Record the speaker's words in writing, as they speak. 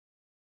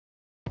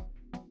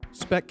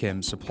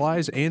SpecChem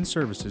supplies and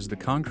services the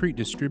concrete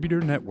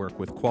distributor network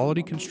with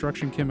quality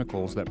construction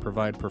chemicals that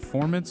provide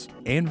performance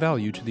and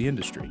value to the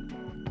industry.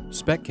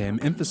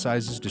 SpecChem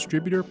emphasizes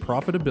distributor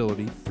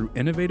profitability through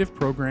innovative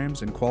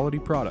programs and quality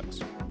products,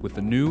 with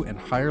a new and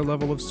higher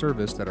level of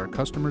service that our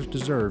customers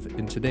deserve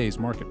in today's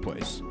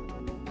marketplace.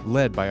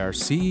 Led by our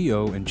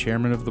CEO and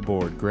Chairman of the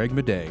Board, Greg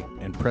Madej,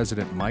 and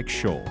President Mike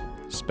Scholl,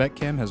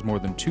 SpecChem has more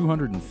than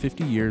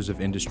 250 years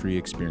of industry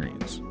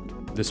experience.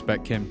 The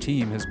SpecChem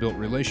team has built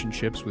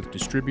relationships with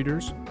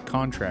distributors,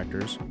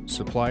 contractors,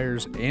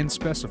 suppliers, and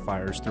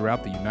specifiers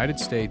throughout the United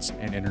States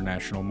and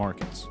international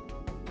markets.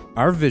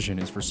 Our vision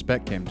is for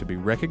SpecChem to be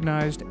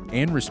recognized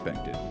and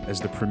respected as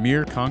the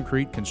premier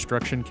concrete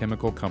construction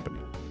chemical company.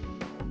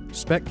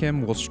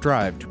 SpecChem will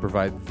strive to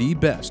provide the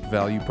best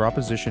value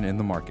proposition in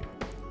the market.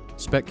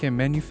 SpecChem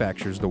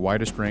manufactures the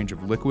widest range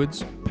of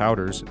liquids,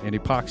 powders, and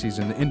epoxies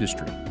in the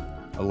industry,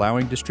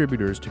 allowing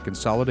distributors to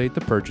consolidate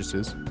the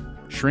purchases,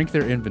 shrink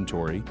their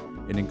inventory,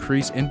 and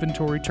increase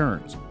inventory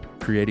turns,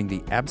 creating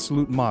the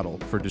absolute model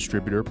for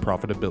distributor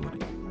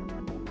profitability.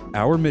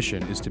 Our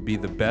mission is to be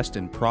the best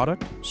in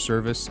product,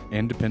 service,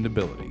 and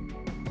dependability.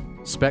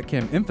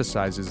 SpecChem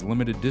emphasizes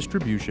limited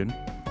distribution,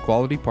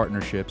 quality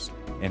partnerships,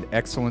 and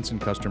excellence in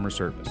customer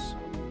service.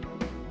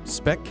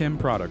 SpecChem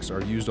products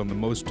are used on the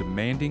most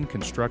demanding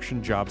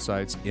construction job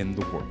sites in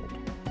the world.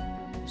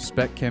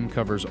 SpecChem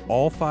covers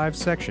all 5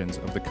 sections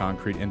of the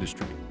concrete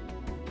industry.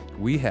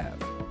 We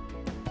have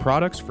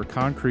products for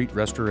concrete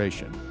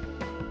restoration,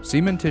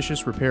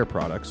 cementitious repair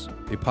products,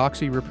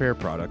 epoxy repair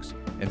products,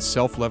 and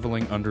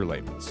self-leveling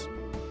underlayments.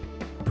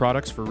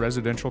 Products for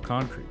residential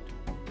concrete,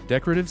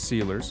 decorative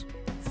sealers,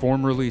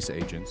 form release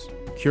agents,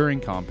 curing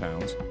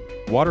compounds,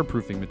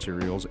 waterproofing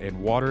materials, and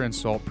water and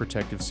salt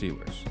protective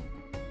sealers.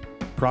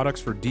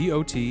 Products for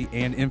DOT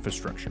and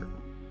infrastructure,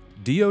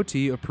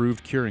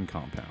 DOT-approved curing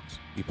compounds,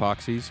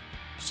 epoxies,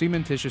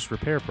 cementitious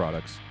repair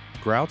products,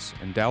 grouts,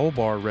 and dowel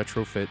bar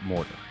retrofit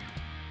mortar.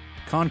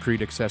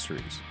 Concrete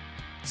accessories,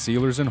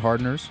 sealers and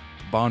hardeners,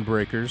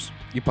 bondbreakers,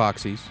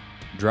 epoxies,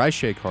 dry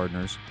shake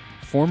hardeners,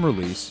 form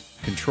release,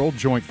 controlled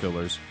joint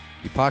fillers,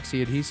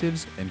 epoxy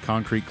adhesives, and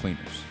concrete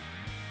cleaners.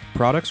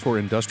 Products for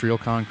industrial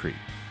concrete,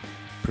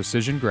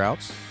 precision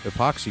grouts,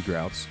 epoxy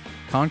grouts,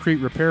 concrete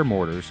repair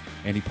mortars,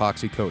 and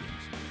epoxy coatings.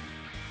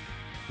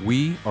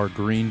 We are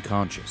green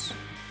conscious.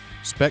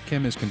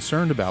 SpecChem is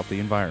concerned about the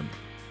environment.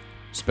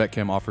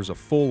 SpecChem offers a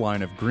full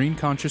line of green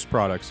conscious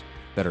products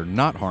that are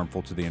not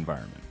harmful to the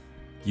environment.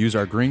 Use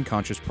our green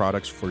conscious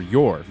products for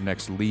your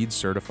next LEED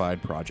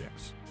certified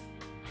projects.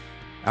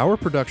 Our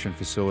production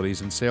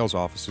facilities and sales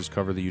offices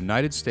cover the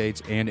United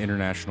States and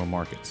international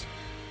markets.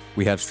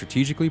 We have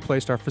strategically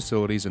placed our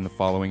facilities in the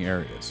following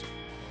areas: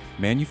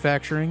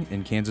 manufacturing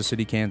in Kansas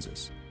City,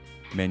 Kansas,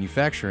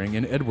 manufacturing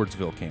in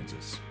Edwardsville,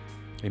 Kansas,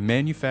 a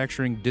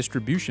manufacturing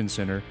distribution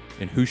center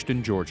in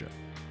Houston, Georgia,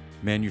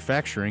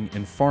 manufacturing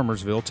in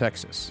Farmersville,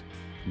 Texas,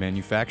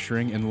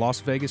 manufacturing in Las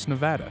Vegas,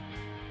 Nevada,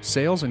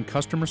 sales and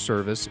customer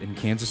service in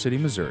Kansas City,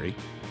 Missouri,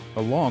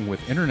 along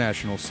with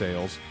international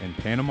sales in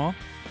Panama,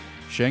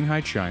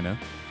 Shanghai, China,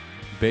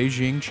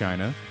 Beijing,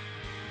 China,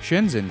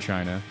 Shenzhen,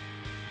 China,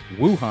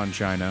 Wuhan,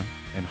 China,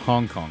 and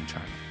Hong Kong,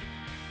 China.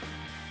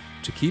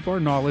 To keep our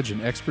knowledge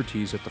and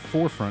expertise at the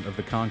forefront of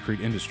the concrete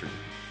industry,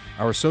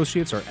 our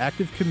associates are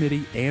active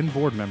committee and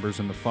board members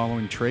in the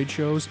following trade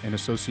shows and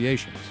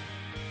associations: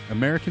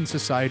 American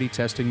Society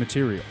Testing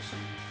Materials,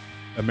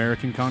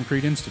 American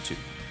Concrete Institute,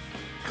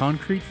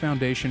 Concrete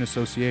Foundation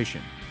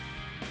Association,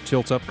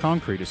 Tilt Up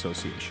Concrete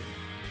Association,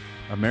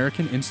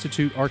 American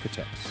Institute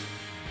Architects,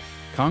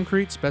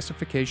 Concrete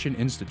Specification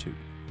Institute,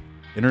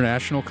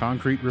 International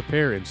Concrete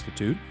Repair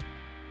Institute,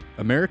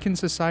 American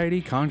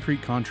Society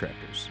Concrete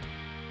Contractors,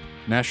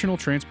 National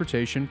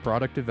Transportation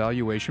Product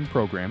Evaluation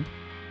Program,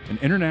 and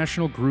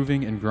International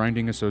Grooving and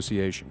Grinding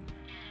Association.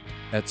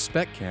 At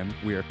SpecChem,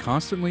 we are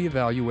constantly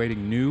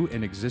evaluating new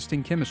and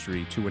existing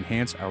chemistry to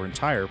enhance our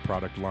entire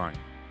product line.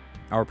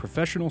 Our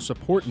professional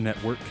support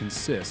network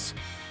consists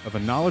of a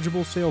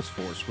knowledgeable sales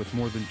force with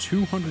more than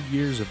 200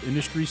 years of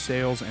industry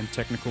sales and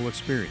technical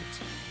experience,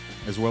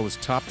 as well as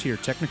top-tier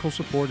technical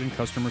support and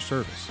customer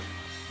service.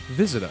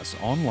 Visit us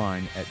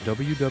online at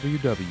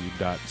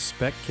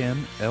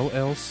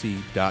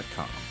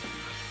www.specchemllc.com.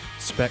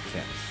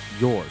 SpecChem,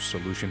 your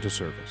solution to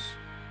service.